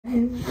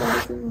And you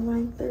guys are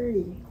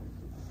 9:30.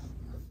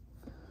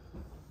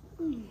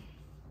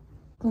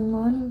 Good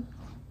morning.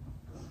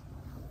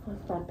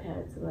 Left my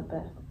pads in the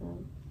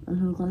bathroom.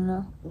 I'm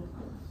gonna.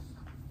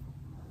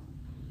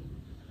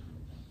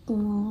 Good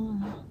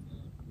morning.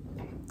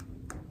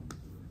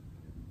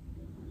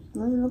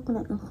 Why are you looking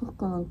at the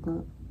sister like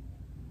that?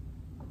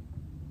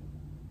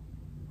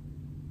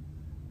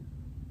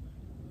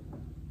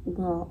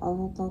 Girl, I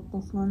woke up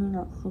this morning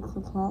at 6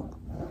 o'clock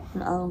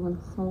and I was in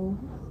so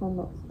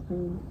much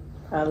pain.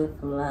 Probably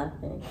from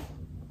laughing.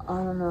 I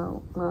don't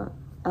know, but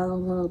I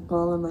was really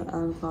bawling my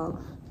eyes out.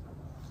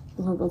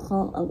 Because it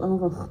felt like it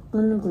was a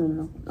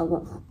stinging, like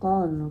a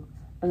scarring,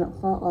 and it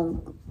felt like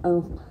I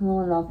was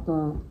peeling off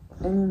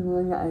any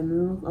way that I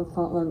moved. It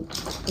felt like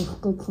the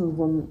stitches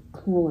were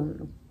peeling.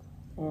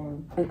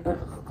 And it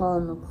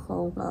scarred me so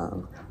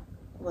bad.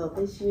 Well,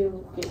 this year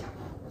we'll get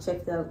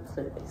checked out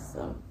today,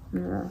 so.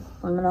 Yeah,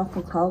 I'm gonna have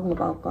to tell you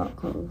about that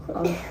because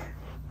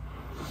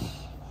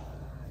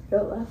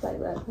don't laugh like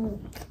that.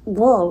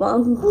 Whoa, that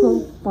was so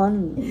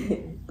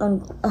funny.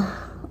 And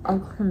I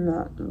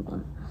cannot do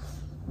that.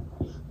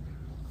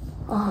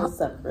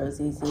 What's up,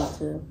 Rosie's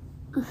YouTube?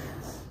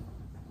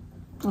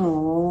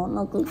 Oh,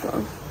 not good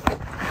girl.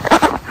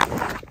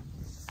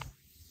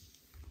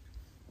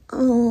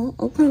 Oh,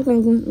 okay,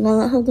 baby. Now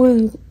let her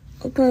wings.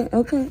 Okay.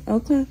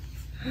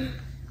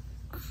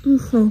 You're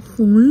so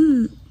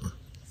sweet.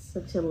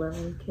 Such a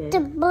loving kid.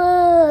 The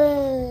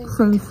bird.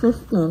 Say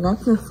sister,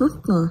 that's your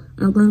sister.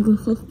 Your baby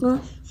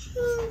sister?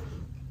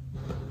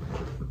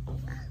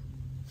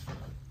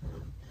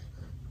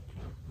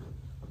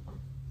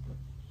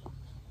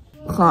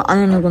 So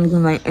I'm not gonna do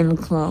my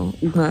intro,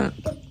 but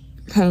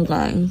hey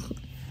guys,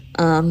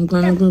 I'm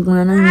gonna be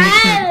doing a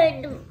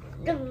intro.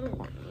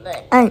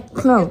 Hey,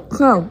 Chloe.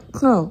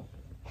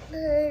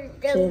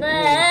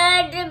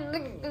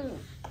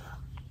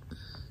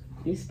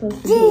 You're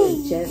supposed to do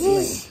it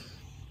gently.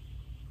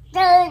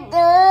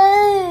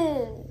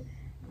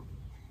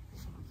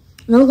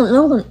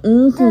 Logan,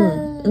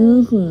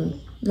 easy,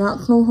 not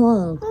so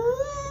hard.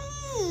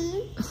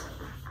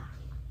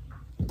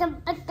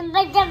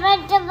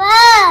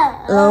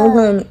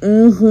 Logan,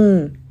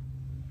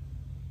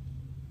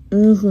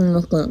 easy,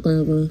 look at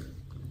baby.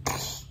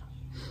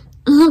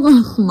 Look at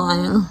her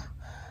smile.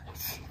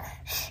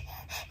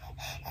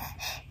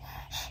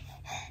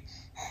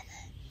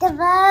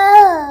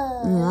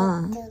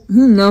 Yeah,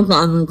 he knows that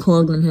I'm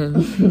recording him.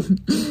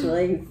 He's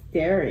like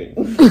staring.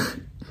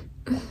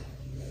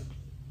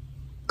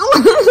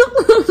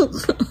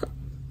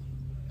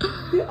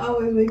 He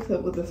always wakes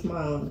up with a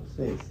smile on his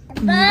face.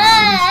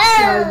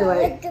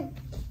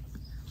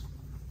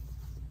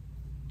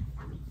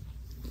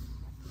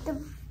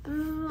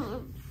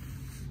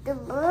 The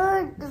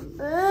bird.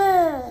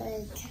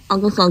 I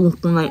guess I'll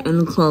just do my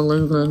intro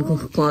later and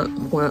just start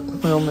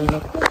filming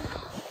it.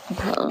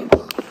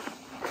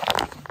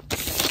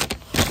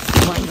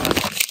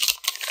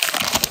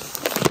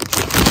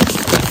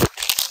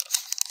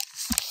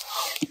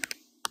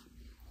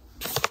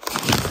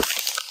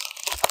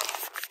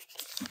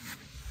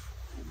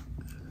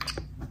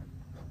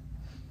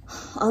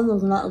 I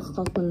was not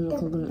expecting you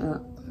to be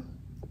up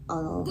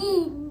at all.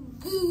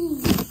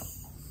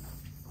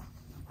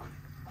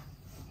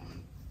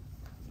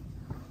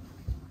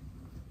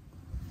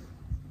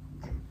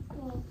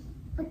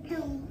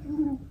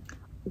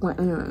 But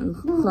anyways,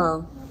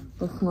 so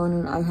this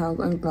morning I have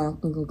a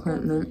doctor's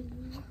appointment.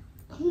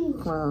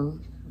 So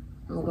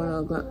we're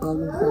gonna get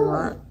ready for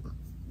that.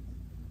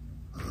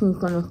 She's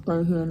gonna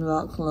stay here and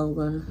watch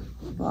Logan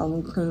while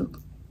we take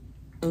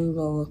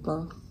Ava with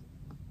us.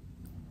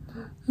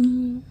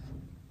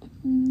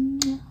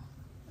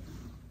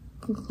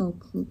 She's so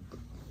cute.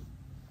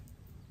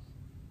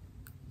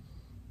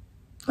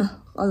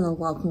 I love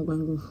watching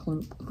babies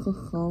sleep. It's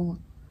just so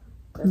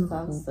That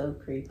sounds so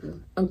creepy.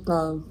 It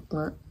does,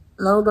 but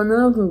Logan,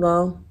 there you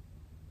go.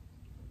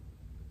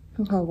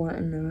 Look how wet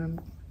in the room.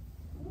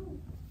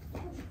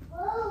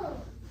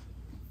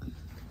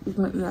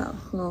 But yeah,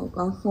 so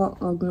that's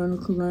what we're doing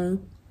today.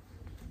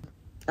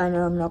 I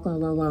know I'm not gonna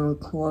go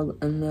record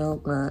in there,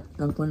 but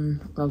I'm gonna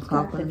go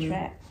talk to the you.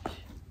 trash.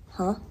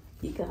 Huh?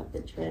 You got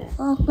the trash.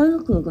 Oh,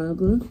 thank you,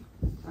 baby.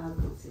 I'll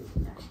go see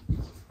that.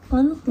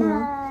 Thank you.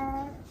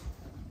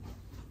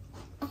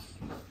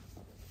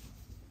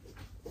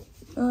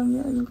 Oh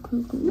yeah, you're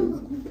creepy.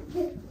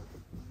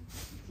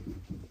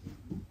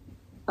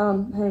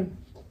 Hey,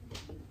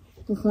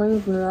 before you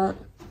do that,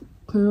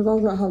 can you go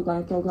get her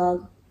diaper bag?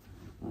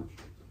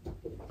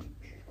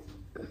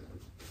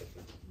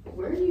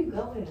 Where are you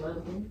going,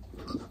 Logan?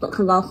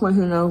 Because that's when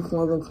he knows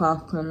where the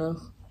trash can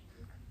is.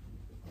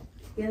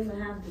 He doesn't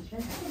have the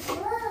trash.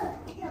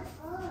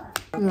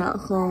 Yeah,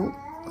 so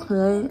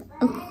today,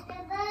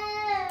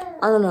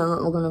 I don't know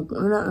what we're gonna do.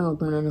 We're not gonna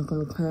do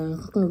anything today.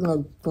 It's gonna be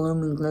like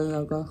gloomy day,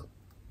 I guess.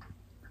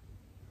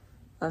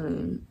 I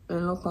mean, it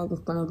looks like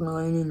it's gonna be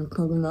raining and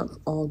coming up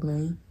all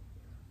day.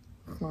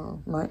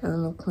 So my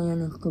other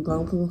plan is to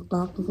go to this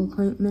doctor's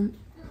appointment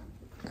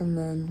and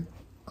then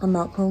come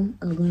back home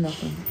and do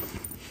nothing.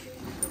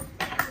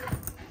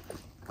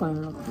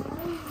 Gonna look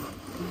good.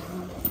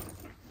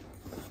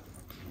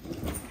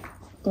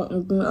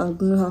 I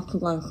do have to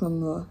buy some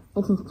more.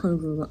 This is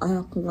crazy, but I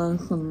have to buy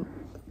some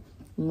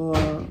more,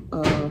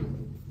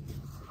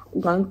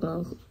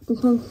 diapers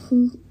because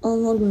she's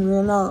already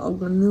ran out of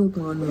the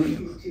newborn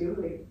ones.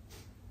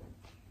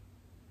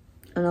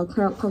 And I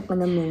can't put the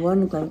number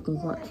one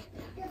diapers on.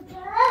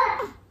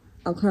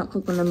 I can't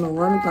put the number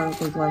one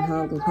diapers on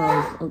her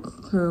because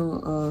it's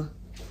too,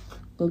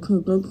 they're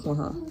too big for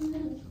her.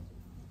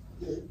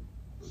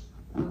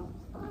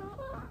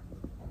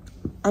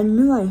 I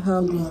knew I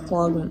heard you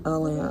flogging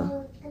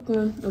earlier.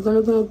 Okay, you're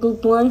gonna be a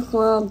good boy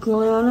for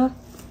Juliana?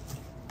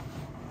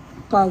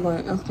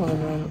 Probably, that's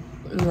fine.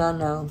 Yeah,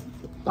 no.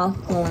 That's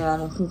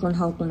Juliana. She's been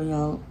helping me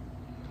out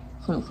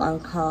since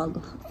I've had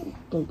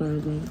the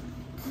baby.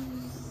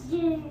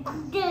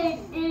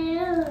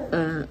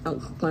 And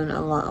it's been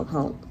a lot of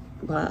help.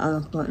 But I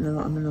just don't know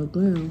what I'm gonna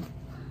do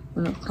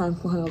when it's time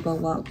for her to go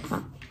back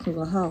to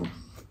the house.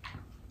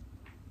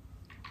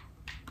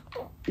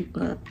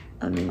 But,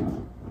 I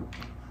mean,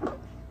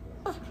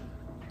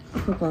 I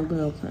think I'll be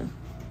okay.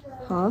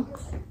 Huh?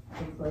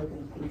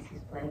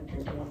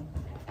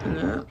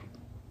 Yeah.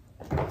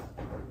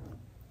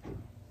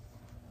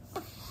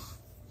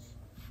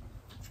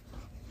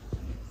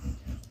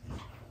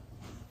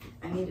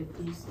 I need a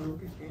pee so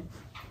different.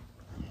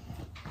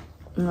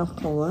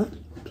 Enough for what?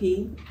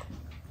 Pee?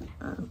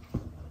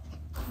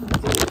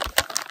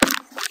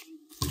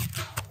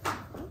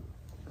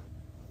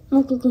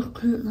 Look at this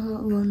kid,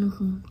 how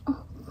wonderful.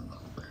 Oh.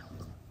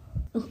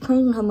 It's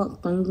crazy how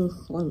much babies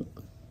sleep.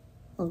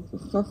 Like,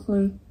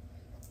 especially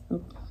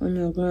when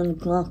you're going to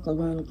block or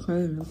going to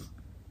train.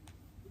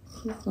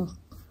 She's just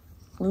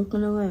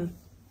sleeping away.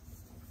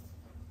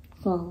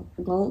 So,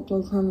 don't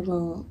give him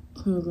the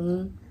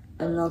TV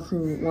unless he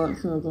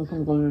wants to give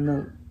him the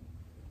remote.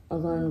 And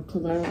then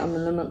today, I'm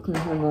limiting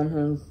him on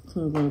his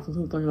TV because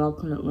he's been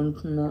watching it way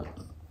too much.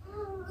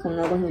 So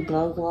whenever he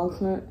does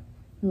watch it,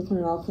 he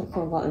can watch it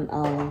for about an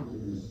hour.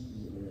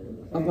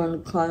 I'm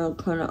going to try to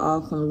turn it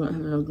off and get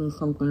him to do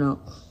something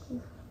else.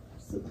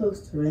 It's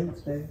supposed to rain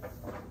today.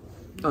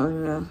 Oh,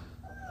 yeah.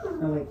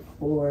 From like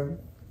 4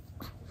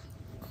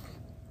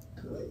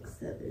 to like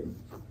 7.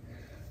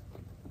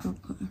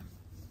 Okay.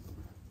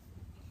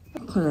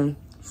 Okay.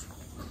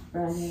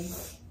 Friday.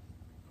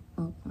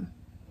 Okay.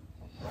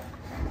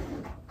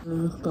 Let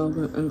me go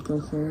get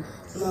April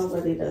first.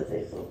 Nobody does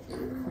April.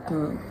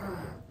 Good.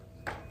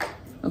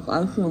 If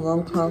I see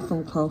one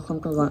person post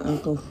something like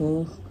April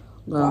Fool's,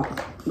 then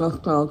let's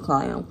go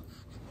trial.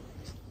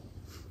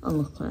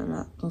 I'm just saying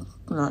that. That's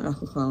not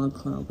necessarily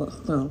true, but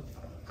still.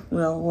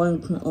 We are way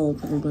too old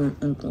to be doing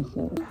April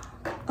Fool's.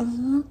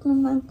 I'm not gonna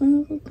my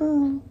baby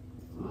girl.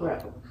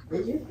 Bro,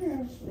 did your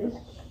parents wish?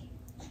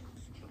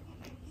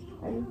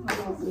 I just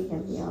want to see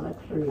him be on a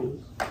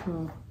cruise.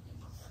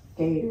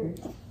 Gator.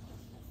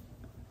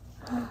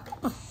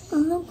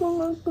 I'm not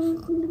gonna my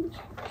baby.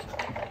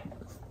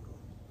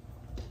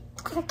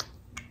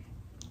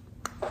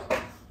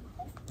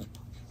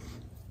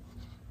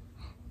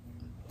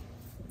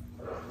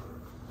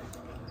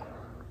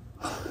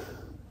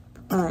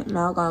 Alright,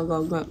 now I gotta go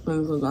get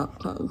things up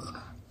close.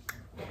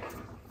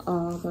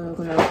 I'm gonna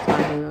go to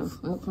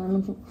what kind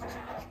of it?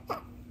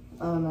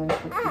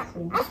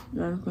 9:52.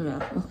 Yeah,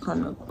 what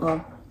kind of,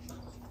 well,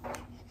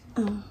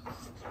 I'm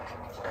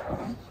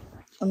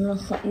gonna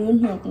set you in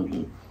here,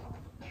 baby.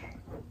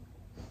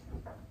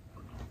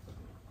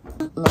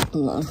 Let the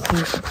light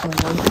see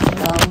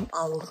down. I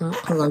will get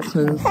to the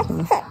change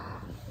stuff.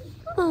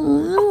 Oh,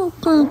 you're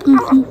okay,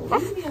 baby.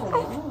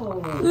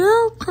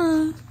 You're okay.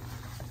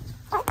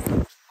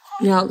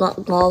 Yeah, I got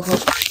balls up.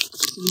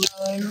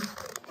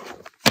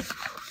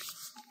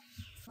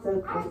 So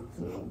close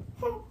to me.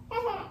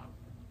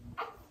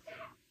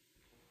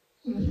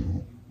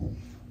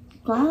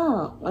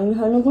 Stop. Are you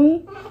hungry?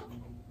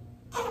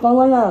 Go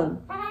around.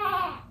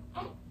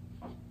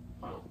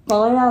 Go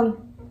around.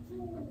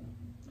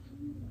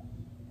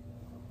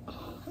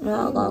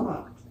 Yeah, I got.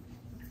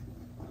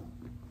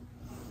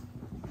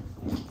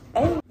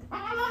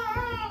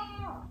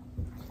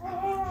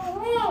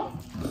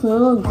 She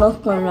was just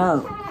going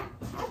out.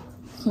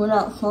 She went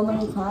out so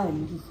many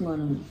times this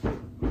morning.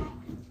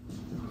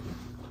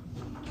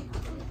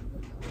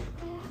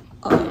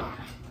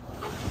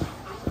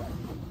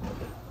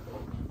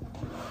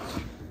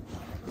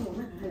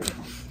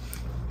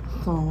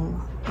 So,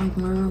 I'm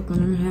gonna go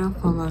in here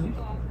for like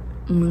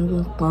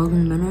maybe 30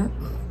 minutes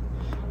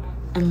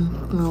and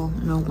still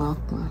no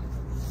doctor.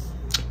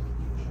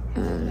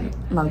 And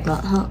my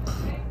gut hurts.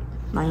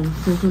 My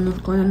incision is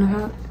going to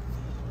hurt.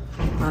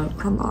 Like,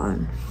 come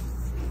on.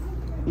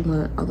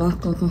 But I guess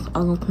there's just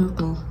other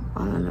people.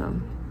 I don't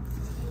know.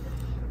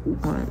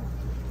 But,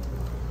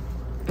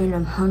 and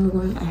I'm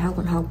hungry. I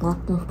haven't had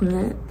breakfast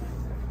yet.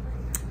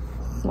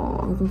 So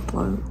I'm just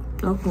like,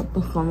 let's get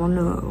this on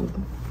the road.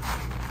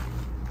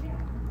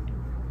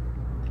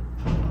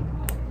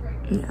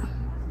 Yeah.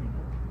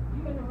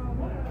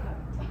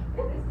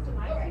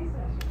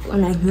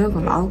 When I hear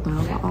them out there,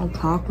 they're all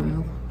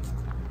talking.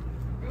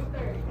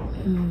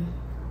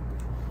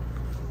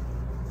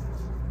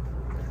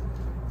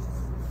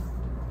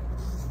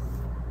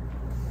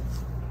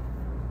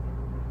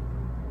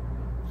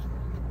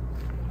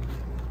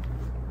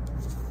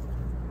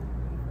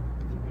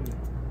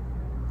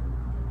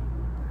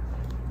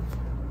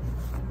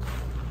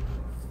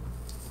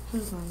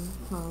 Okay,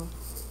 so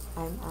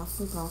I'm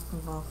after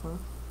golfer.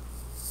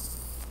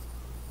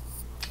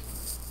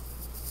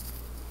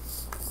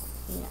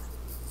 Yeah.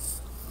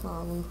 So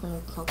I'm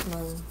gonna cut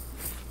my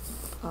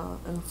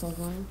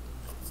incision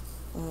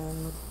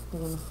and we're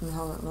gonna see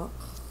how it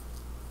looks.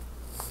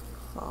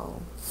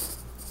 So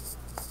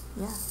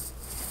yeah.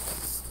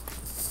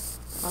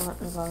 I'll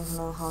let you guys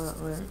know how it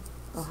went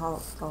or how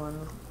it's going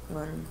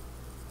when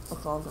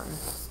it's all done.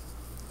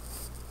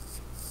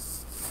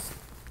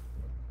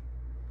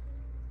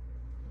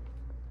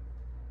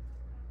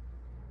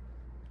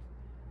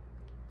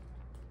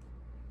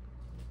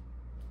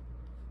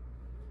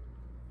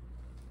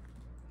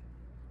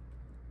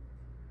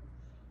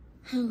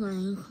 Hey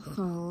guys,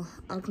 so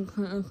I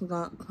completely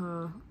forgot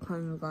to tell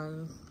you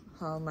guys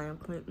how my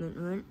appointment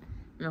went,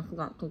 and I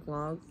forgot to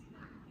vlog,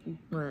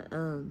 but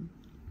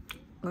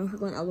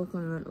basically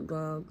everything went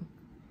good.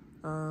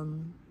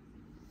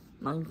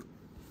 My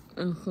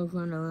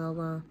incision or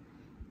whatever,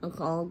 it's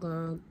all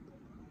good,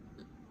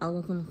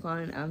 everything's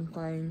fine, I'm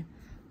fine.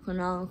 So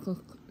now it's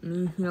just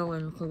me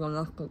healing for the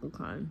rest of the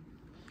time.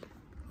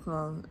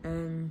 So,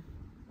 and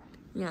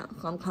yeah,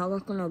 so I'm probably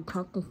gonna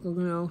cut this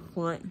video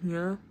right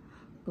here,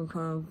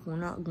 because we're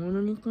not doing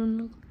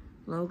anything.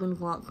 Logan's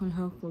watching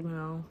her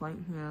video right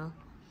here.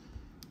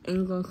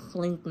 Angel's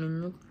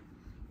sleeping.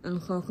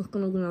 And so it's just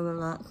gonna be a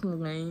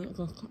relaxing day,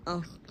 just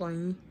us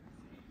three.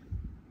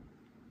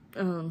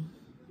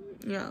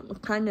 Yeah, it's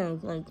kind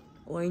of like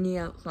rainy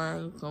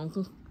outside, so it's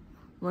just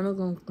one of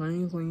those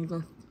days where you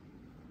just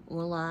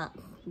relax,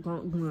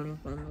 don't do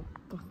anything,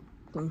 just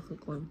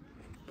basically.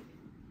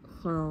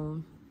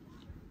 So,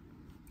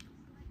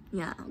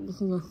 yeah,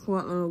 this is a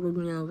short little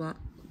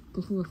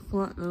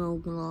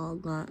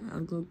vlog that I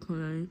did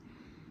today.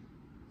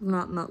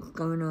 Not much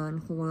going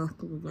on for the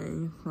rest of the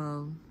day,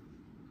 so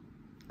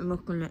I'm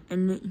just gonna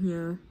end it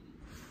here.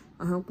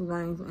 I hope you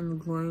guys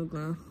enjoyed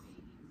this.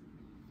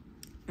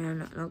 And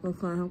like I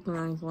said, I hope you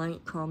guys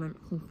like, comment,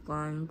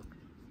 subscribe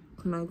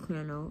to my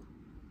channel.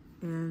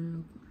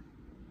 And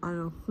I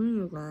will see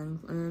you guys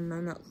in my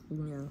next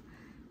video.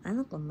 I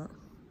look a mess.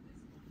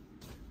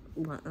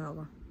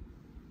 Whatever.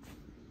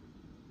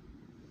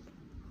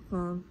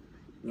 So,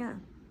 yeah.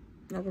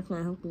 Like I said,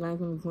 I hope you guys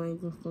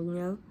enjoyed this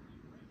video.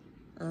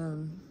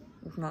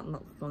 There's not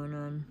much going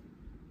on.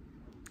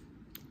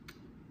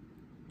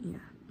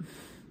 Yeah.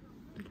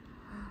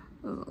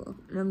 Oh,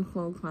 I'm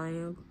so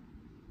tired.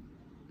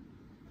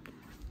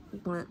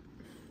 But,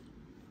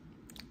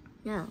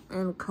 yeah,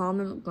 and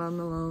comment down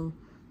below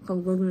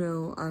some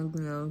video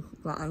ideas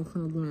that I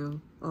should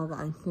do, or that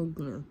I should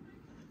do.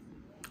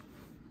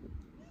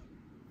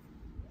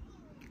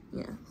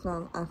 Yeah,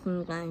 so I'll see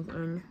you guys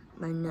in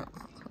my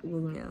next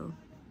video.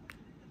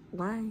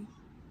 Bye.